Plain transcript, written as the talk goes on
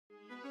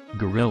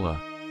Gorilla.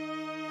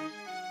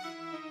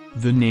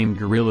 The name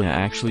gorilla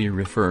actually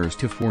refers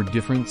to 4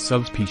 different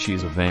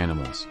subspecies of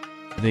animals.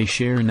 They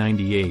share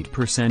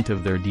 98%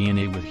 of their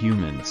DNA with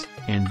humans,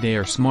 and they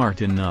are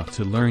smart enough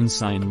to learn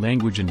sign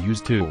language and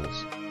use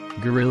tools.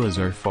 Gorillas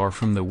are far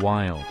from the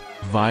wild,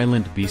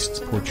 violent beasts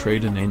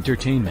portrayed in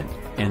entertainment,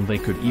 and they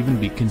could even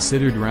be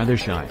considered rather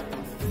shy.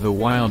 The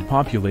wild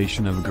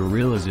population of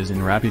gorillas is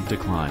in rapid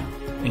decline,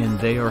 and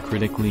they are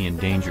critically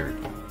endangered.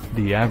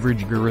 The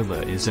average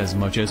gorilla is as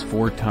much as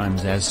 4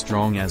 times as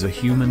strong as a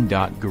human.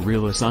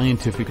 Gorilla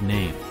scientific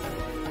name.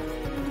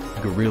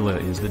 Gorilla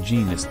is the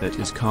genus that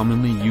is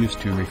commonly used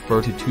to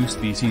refer to 2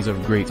 species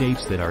of great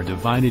apes that are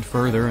divided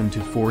further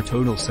into 4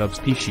 total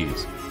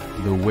subspecies.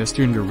 The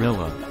western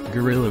gorilla,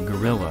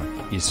 gorilla,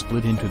 is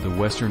split into the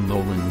western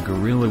lowland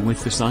gorilla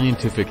with the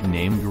scientific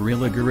name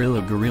gorilla,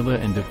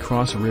 and the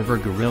cross-river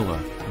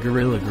gorilla,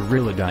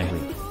 gorilla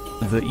daily.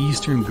 The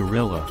eastern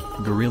gorilla,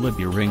 gorilla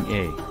bering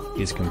A,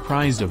 is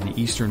comprised of the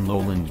eastern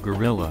lowland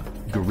gorilla,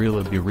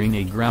 gorilla bering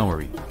A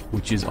groweri,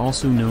 which is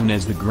also known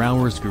as the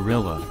Growers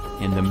gorilla,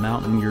 and the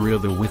mountain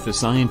gorilla with the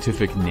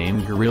scientific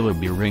name gorilla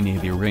bering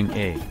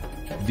A.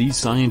 These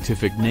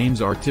scientific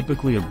names are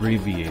typically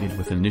abbreviated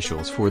with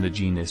initials for the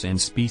genus and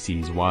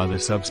species, while the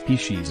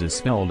subspecies is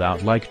spelled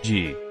out like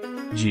G.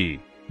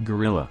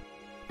 Gorilla.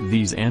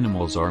 These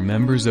animals are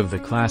members of the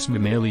class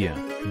Mammalia,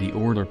 the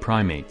order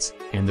Primates,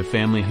 and the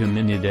family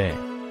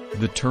Hominidae.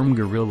 The term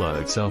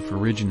gorilla itself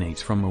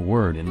originates from a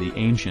word in the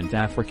ancient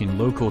African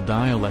local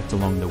dialect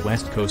along the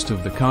west coast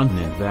of the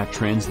continent that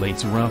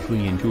translates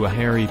roughly into a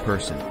hairy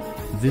person.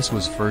 This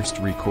was first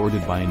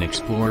recorded by an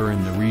explorer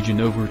in the region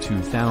over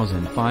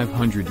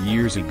 2,500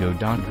 years ago.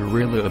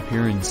 Gorilla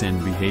appearance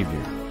and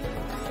behavior.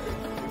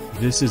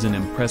 This is an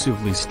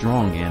impressively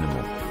strong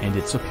animal, and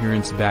its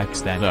appearance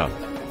backs that up.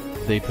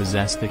 They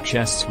possess thick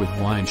chests with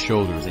wide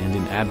shoulders and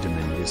an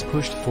abdomen that is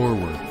pushed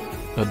forward.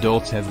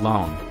 Adults have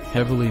long,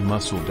 heavily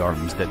muscled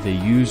arms that they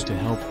use to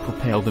help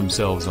propel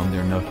themselves on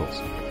their knuckles.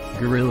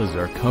 Gorillas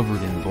are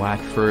covered in black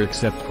fur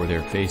except for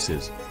their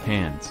faces,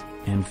 hands,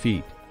 and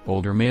feet.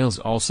 Older males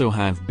also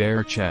have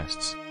bare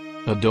chests.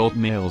 Adult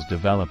males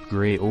develop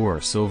gray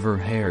or silver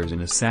hairs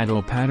in a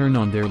saddle pattern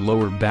on their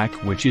lower back,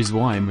 which is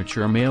why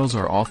mature males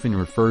are often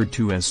referred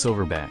to as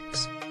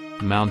silverbacks.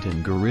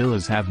 Mountain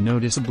gorillas have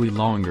noticeably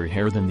longer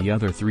hair than the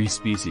other 3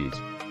 species.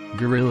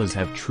 Gorillas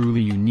have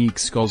truly unique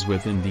skulls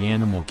within the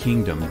animal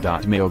kingdom.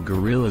 Male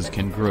gorillas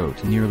can grow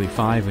to nearly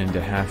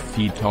 5.5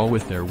 feet tall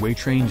with their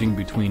weight ranging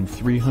between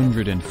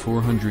 300 and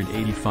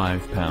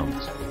 485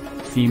 pounds.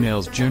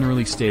 Females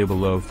generally stay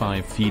below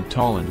 5 feet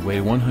tall and weigh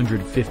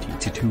 150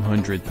 to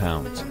 200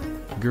 pounds.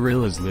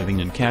 Gorillas living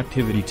in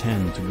captivity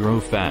tend to grow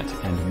fat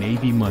and may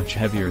be much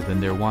heavier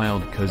than their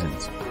wild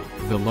cousins.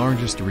 The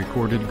largest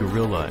recorded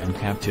gorilla in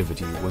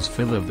captivity was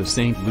Phil of the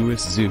St.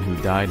 Louis Zoo,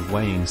 who died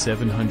weighing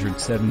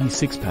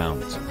 776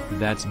 pounds.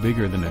 That's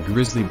bigger than a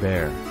grizzly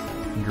bear.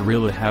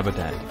 Gorilla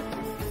habitat.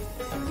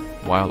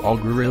 While all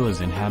gorillas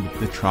inhabit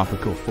the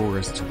tropical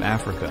forests of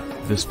Africa,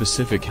 the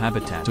specific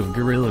habitat of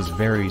gorillas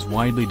varies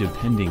widely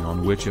depending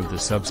on which of the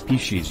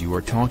subspecies you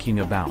are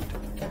talking about.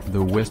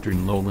 The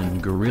western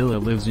lowland gorilla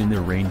lives in the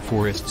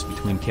rainforests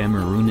between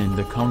Cameroon and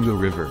the Congo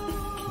River.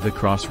 The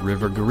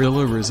cross-river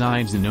gorilla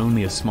resides in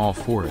only a small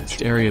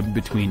forest area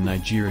between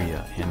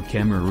Nigeria and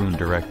Cameroon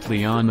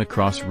directly on the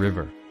Cross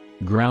River.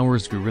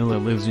 Growers gorilla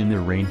lives in the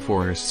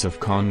rainforests of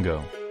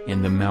Congo,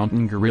 and the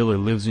mountain gorilla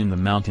lives in the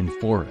mountain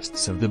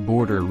forests of the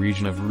border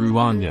region of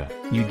Rwanda,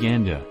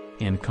 Uganda,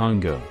 and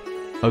Congo.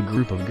 A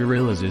group of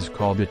gorillas is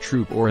called a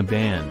troop or a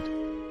band.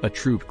 A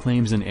troop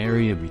claims an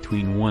area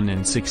between 1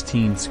 and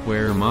 16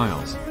 square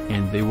miles,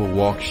 and they will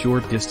walk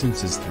short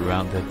distances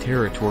throughout that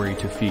territory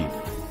to feed.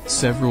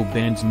 Several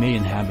bands may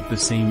inhabit the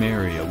same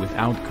area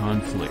without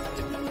conflict.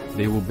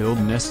 They will build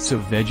nests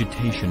of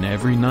vegetation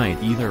every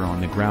night either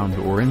on the ground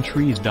or in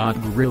trees.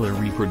 Gorilla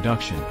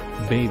reproduction,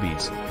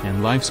 babies,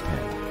 and lifespan.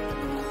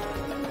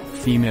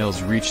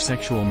 Females reach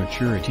sexual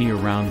maturity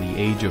around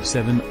the age of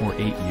 7 or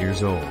 8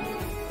 years old.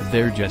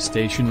 Their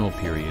gestational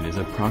period is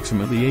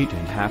approximately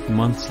 8.5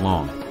 months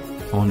long.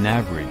 On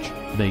average,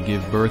 they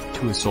give birth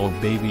to a sole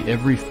baby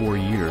every 4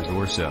 years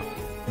or so.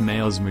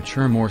 Males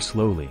mature more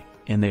slowly,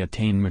 and they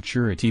attain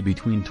maturity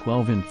between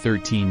 12 and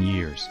 13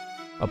 years.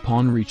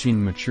 Upon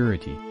reaching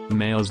maturity,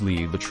 males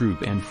leave the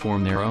troop and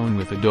form their own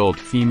with adult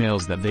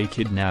females that they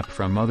kidnap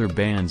from other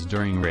bands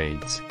during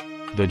raids.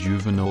 The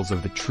juveniles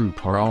of the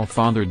troop are all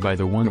fathered by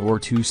the 1 or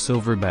 2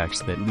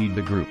 silverbacks that lead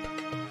the group.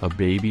 A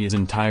baby is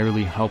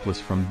entirely helpless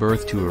from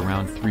birth to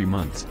around 3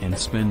 months and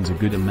spends a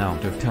good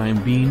amount of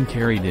time being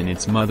carried in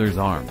its mother's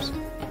arms.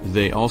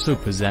 They also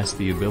possess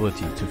the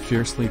ability to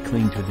fiercely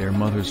cling to their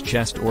mother's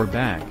chest or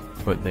back,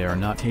 but they are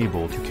not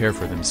able to care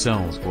for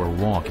themselves or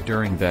walk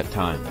during that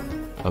time.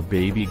 A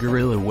baby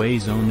gorilla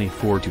weighs only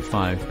 4 to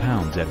 5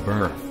 pounds at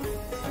birth.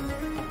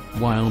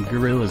 Wild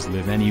gorillas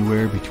live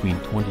anywhere between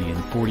 20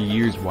 and 40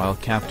 years, while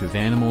captive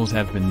animals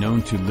have been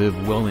known to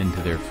live well into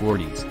their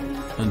 40s.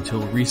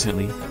 Until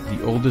recently,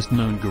 the oldest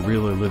known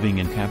gorilla living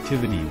in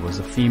captivity was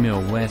a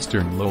female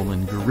western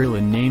lowland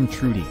gorilla named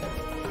Trudy.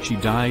 She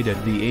died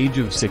at the age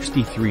of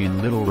 63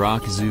 in Little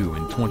Rock Zoo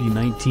in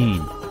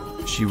 2019.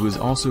 She was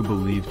also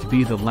believed to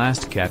be the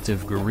last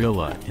captive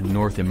gorilla in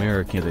North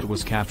America that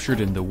was captured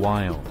in the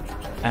wild.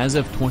 As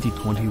of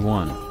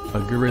 2021, a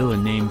gorilla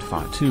named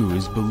Fatu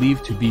is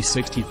believed to be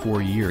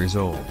 64 years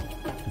old.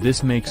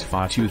 This makes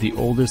Fatu the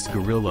oldest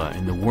gorilla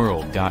in the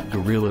world.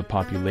 Gorilla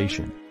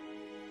population.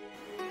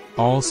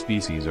 All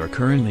species are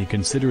currently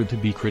considered to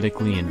be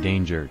critically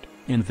endangered,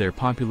 and their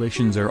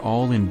populations are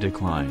all in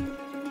decline.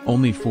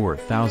 Only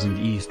 4,000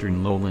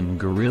 eastern lowland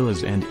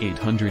gorillas and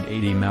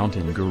 880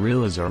 mountain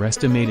gorillas are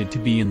estimated to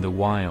be in the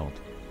wild.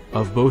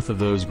 Of both of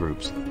those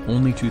groups,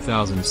 only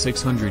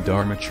 2,600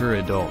 are mature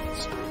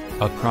adults.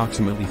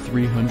 Approximately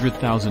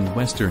 300,000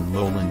 western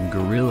lowland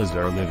gorillas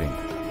are living,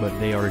 but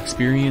they are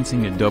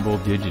experiencing a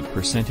double-digit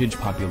percentage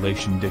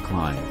population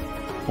decline.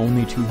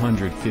 Only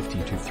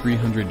 250 to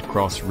 300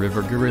 Cross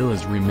River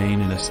gorillas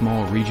remain in a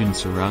small region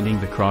surrounding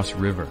the Cross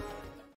River.